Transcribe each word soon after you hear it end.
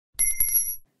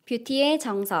뷰티의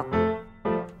정석.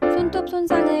 손톱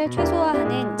손상을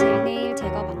최소화하는 젤네일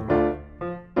제거 방법.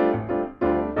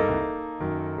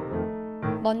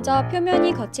 먼저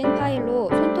표면이 거친 파일로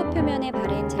손톱 표면에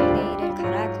바른 젤네일을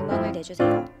갈아 구멍을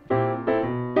내주세요.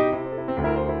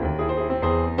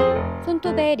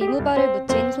 손톱에 리무버를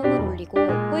묻힌 솜을 올리고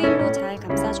호일로 잘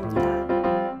감싸줍니다.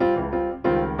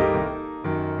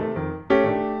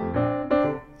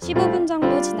 15분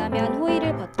정도 지나면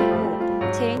호일을 벗기고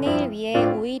젤네일 위에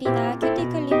오일이나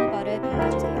큐티클 리무버를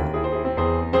발라주세요.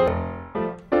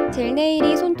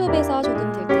 젤네일이 손톱에서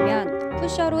조금 들뜨면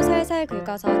푸셔로 살살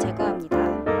긁어서 제거합니다.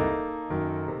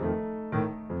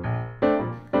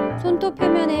 손톱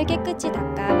표면을 깨끗이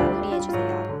닦아